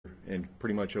and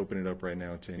pretty much open it up right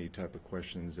now to any type of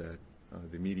questions that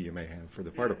the media may have for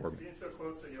the fire department. Being so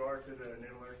close that you are to the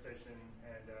Naval Air Station,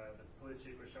 and the police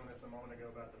chief was showing us a moment ago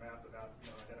about the map about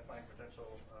identifying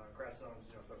potential crash zones,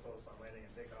 so close on landing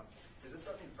and takeoff. Is this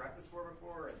something you practiced for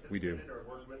before, or anticipated, or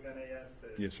worked with NAS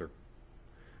to? Yes, sir.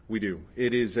 We do.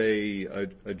 It is a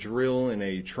drill and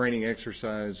a training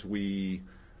exercise we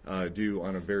do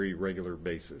on a very regular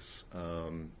basis.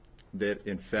 That,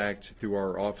 in fact, through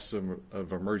our Office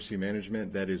of Emergency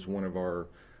Management, that is one of our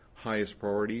highest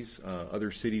priorities.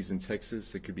 Other cities in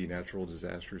Texas, it could be natural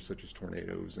disasters such as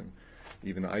tornadoes and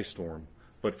even the ice storm.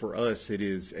 But for us, it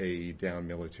is a downed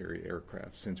military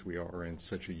aircraft since we are in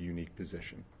such a unique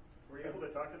position. Were you able to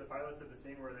talk to the pilots at the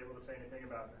scene? Were they able to say anything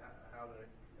about how the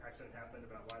accident happened,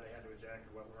 about why they had to eject,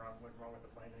 or what went wrong with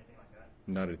the plane, anything like that?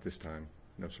 Not at this time.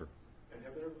 No, sir. And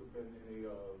have there ever been any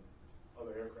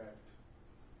other aircraft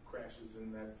crashes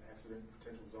in that accident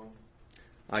potential zone?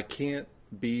 I can't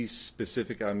be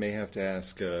specific. I may have to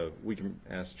ask, we can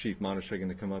ask Chief Monteshagan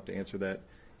to come up to answer that.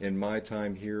 In my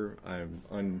time here,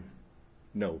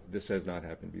 no, this has not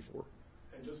happened before.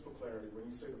 And just for clarity, when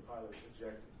you say the pilots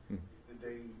ejected, did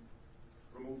they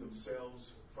remove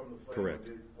themselves from the plane? Correct.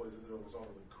 Or was it the result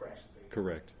of the crash?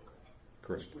 Correct. Okay.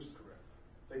 Correct. Which is correct.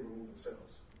 They removed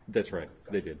themselves. That's right.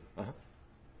 Gotcha. They did. I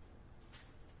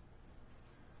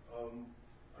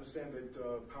understand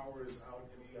that power is out.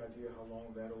 Any idea how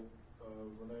long that'll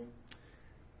remain?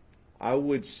 I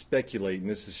would speculate, and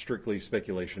this is strictly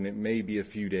speculation, it may be a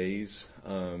few days.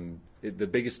 The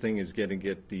biggest thing is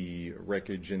get the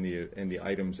wreckage and the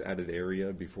items out of the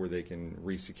area before they can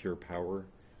re-secure power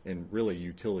and really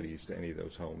utilities to any of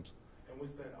those homes. And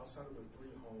with that, outside of the 3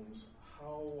 homes,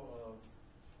 how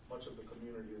much of the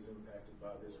community is impacted by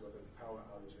this, whether power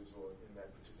outages or in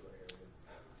that particular area?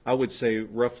 I would say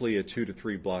roughly a 2 to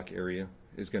 3 block area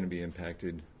is going to be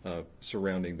impacted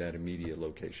surrounding that immediate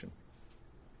location.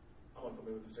 I'm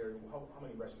unfamiliar with this area. How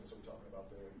many residents are we talking about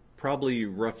there? Probably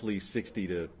roughly 60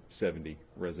 to 70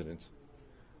 residents.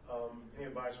 Any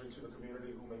advisory to the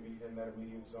community who may be in that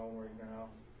immediate zone right now?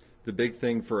 The big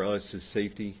thing for us is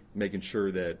safety, making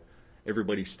sure that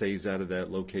everybody stays out of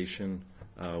that location.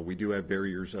 We do have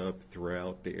barriers up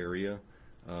throughout the area.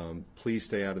 Please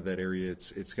stay out of that area.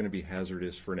 It's going to be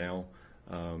hazardous for now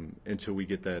until we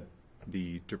get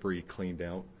the debris cleaned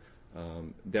out.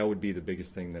 That would be the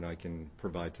biggest thing that I can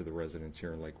provide to the residents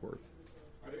here in Lake Worth.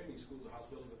 Are there any schools or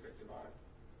hospitals affected by it?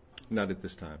 Not at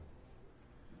this time.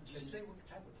 Did you say what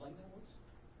type of plane that was?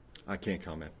 I can't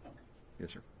comment. Okay.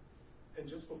 Yes, sir. And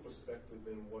just for perspective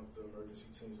in what the emergency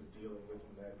teams are dealing with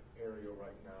in that area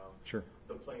right now, Sure.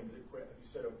 the plane, did it you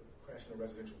said it crashed in a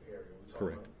residential area. Are we talking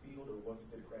Correct. about a field, or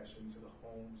did it crash into the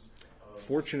homes?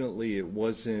 Fortunately, it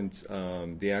wasn't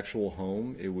the actual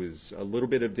home. It was a little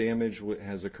bit of damage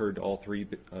has occurred to all 3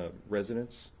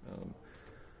 residents,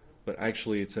 but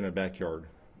actually it's in a backyard.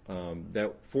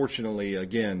 That fortunately,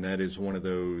 again, that is one of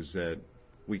those that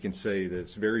we can say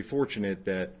that's very fortunate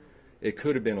that it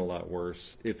could have been a lot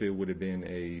worse if it would have been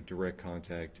a direct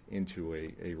contact into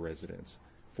a residence.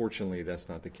 Fortunately, that's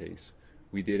not the case.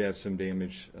 We did have some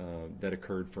damage that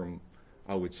occurred from,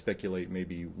 I would speculate,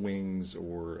 maybe wings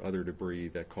or other debris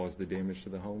that caused the damage to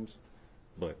the homes.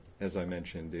 But as I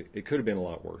mentioned, it could have been a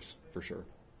lot worse, for sure.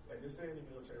 And is there any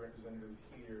military representative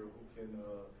here who can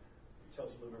tell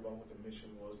us a little bit about what the mission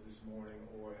was this morning,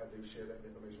 or have they shared that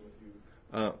information with you?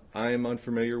 I am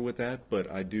unfamiliar with that, but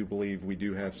I do believe we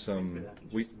do have some.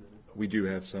 We do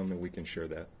have some, and we can share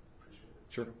that. Appreciate it.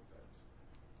 Sure. Do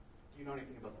you know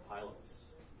anything about the pilots,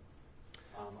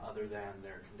 other than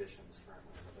their conditions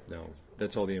currently? No,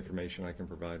 that's all the information I can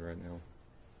provide right now.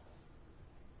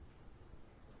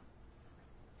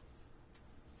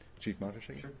 Chief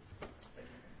Monteshagan?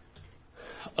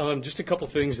 Sure. Just a couple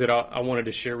things that I wanted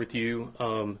to share with you.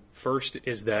 First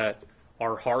is that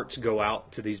our hearts go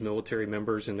out to these military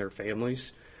members and their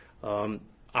families. I'm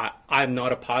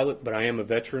not a pilot, but I am a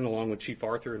veteran, along with Chief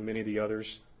Arthur and many of the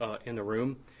others in the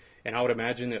room. And I would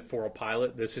imagine that for a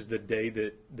pilot, this is the day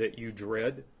that you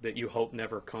dread, that you hope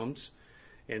never comes.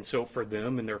 And so for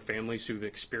them and their families who've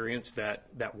experienced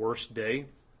that worst day,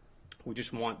 we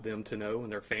just want them to know,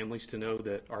 and their families to know,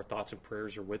 that our thoughts and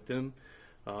prayers are with them.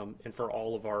 And for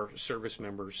all of our service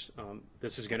members,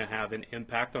 this is going to have an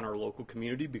impact on our local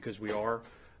community because we are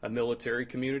a military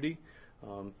community.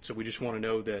 So we just want to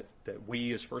know that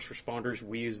we as first responders,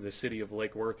 we as the city of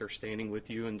Lake Worth, are standing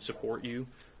with you and support you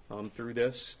through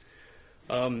this.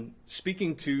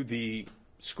 Speaking to the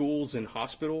schools and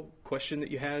hospital question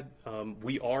that you had,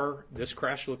 this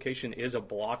crash location is a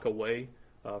block away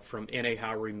from N.A.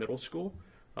 Howery Middle School,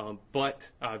 but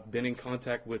I've been in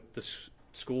contact with the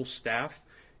school staff,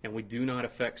 and we do not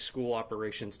expect school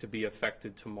operations to be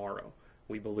affected tomorrow.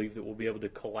 We believe that we'll be able to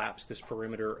collapse this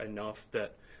perimeter enough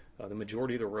that the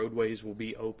majority of the roadways will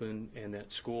be open and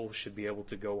that school should be able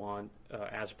to go on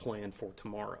as planned for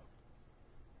tomorrow.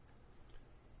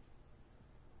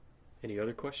 Any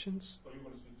other questions? Are you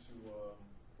going to speak to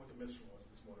what the mission was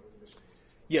this morning? What the mission was this morning?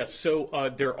 Yes,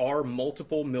 so there are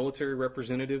multiple military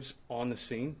representatives on the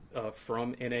scene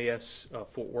from NAS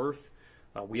Fort Worth.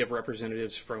 We have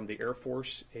representatives from the Air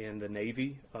Force and the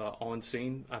Navy on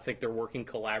scene. I think they're working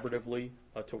collaboratively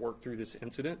to work through this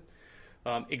incident.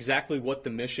 Exactly what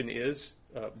the mission is,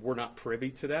 we're not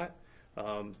privy to that.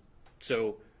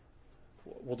 So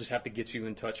we'll just have to get you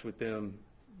in touch with them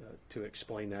to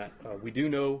explain that. We do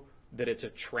know that it's a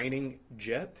training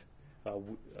jet.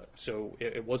 So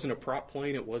it wasn't a prop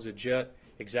plane, it was a jet.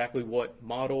 Exactly what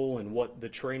model and what the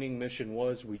training mission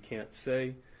was, we can't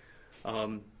say.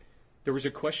 There was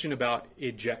a question about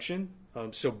ejection.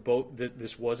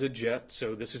 This was a jet,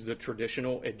 so this is the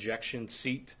traditional ejection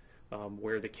seat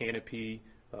where the canopy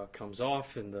comes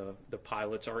off and the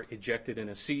pilots are ejected in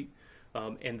a seat.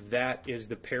 And that is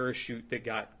the parachute that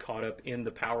got caught up in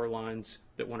the power lines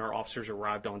that when our officers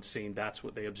arrived on scene, that's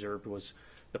what they observed was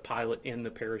the pilot in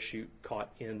the parachute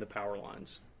caught in the power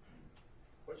lines.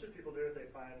 What should people do if they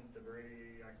find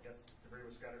debris? I guess debris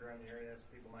was scattered around the area, so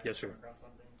people might Yes, sir. come across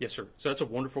something. Yes, sir. So that's a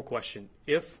wonderful question.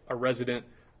 If a resident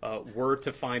were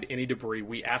to find any debris,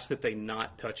 we ask that they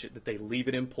not touch it, that they leave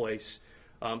it in place.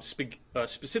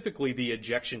 Specifically the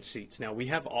ejection seats. Now, we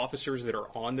have officers that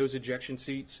are on those ejection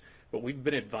seats, but we've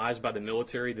been advised by the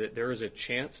military that there is a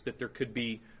chance that there could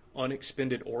be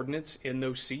unexpended ordnance in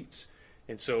those seats.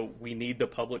 And so we need the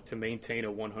public to maintain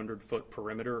a 100-foot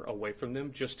perimeter away from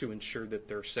them just to ensure that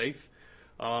they're safe.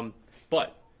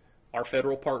 But our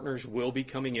federal partners will be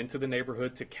coming into the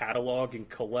neighborhood to catalog and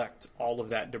collect all of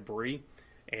that debris.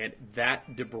 And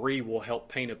that debris will help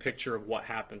paint a picture of what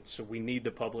happened. So we need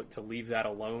the public to leave that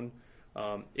alone.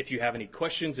 If you have any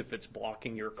questions, if it's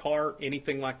blocking your car,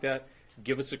 anything like that,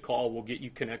 give us a call. We'll get you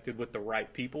connected with the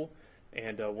right people,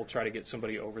 and we'll try to get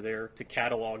somebody over there to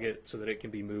catalog it so that it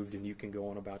can be moved and you can go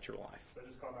on about your life. So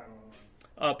just call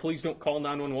 911. Please don't call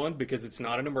 911 because it's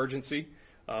not an emergency.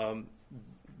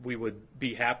 We would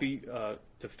be happy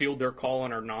to field their call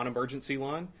on our non-emergency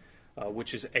line,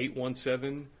 which is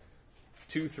 817-237-1224.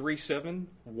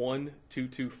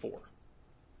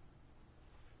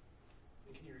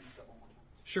 Can you repeat that one more time?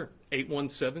 Sure.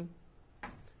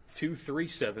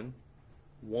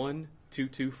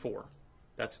 817-237-1224.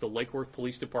 That's the Lake Worth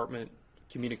Police Department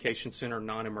Communication Center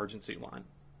non-emergency line.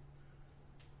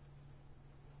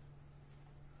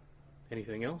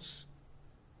 Anything else?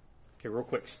 Okay, real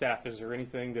quick, staff, is there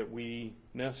anything that we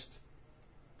missed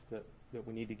that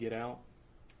we need to get out?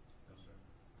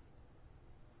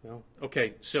 No?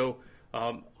 Okay, so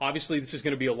obviously this is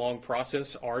going to be a long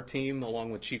process. Our team,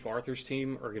 along with Chief Arthur's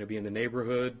team, are going to be in the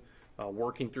neighborhood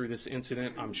working through this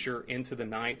incident, I'm sure, into the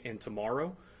night and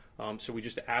tomorrow. So we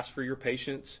just ask for your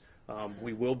patience.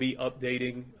 We will be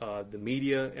updating the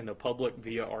media and the public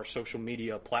via our social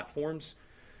media platforms.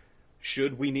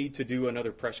 Should we need to do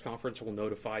another press conference, we'll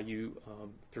notify you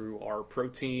through our pro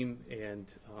team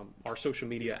and our social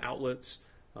media outlets.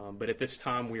 But at this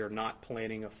time, we are not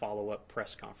planning a follow-up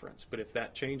press conference. But if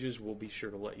that changes, we'll be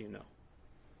sure to let you know.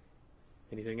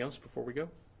 Anything else before we go?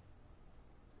 Do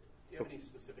you have any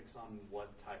specifics on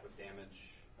what type of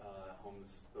damage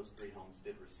those three homes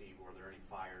did receive? Were there any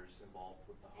fires involved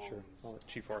with the homes? Sure. I'll let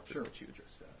Chief Arthur let you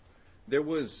address that. There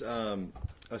was a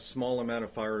small amount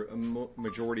of fire. A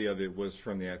majority of it was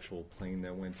from the actual plane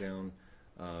that went down.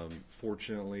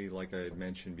 Fortunately, like I had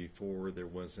mentioned before, there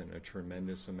wasn't a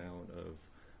tremendous amount of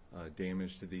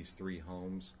damage to these three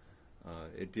homes.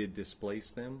 It did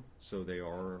displace them, so they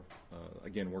are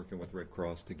again working with Red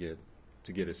Cross to get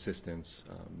assistance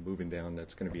moving down.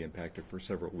 That's going to be impacted for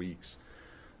several weeks.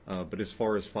 But as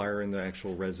far as fire in the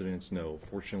actual residence, no.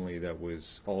 Fortunately, that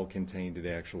was all contained to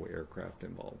the actual aircraft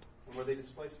involved. And were they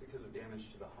displaced because of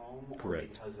damage to the home?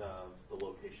 Correct. Or because of the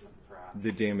location of the crash?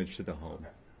 The damage to the home. Okay.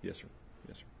 Yes, sir.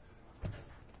 Yes, sir.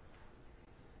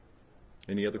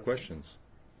 Any other questions?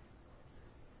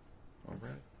 All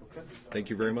right. Okay. Thank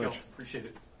you very much. Appreciate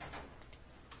it.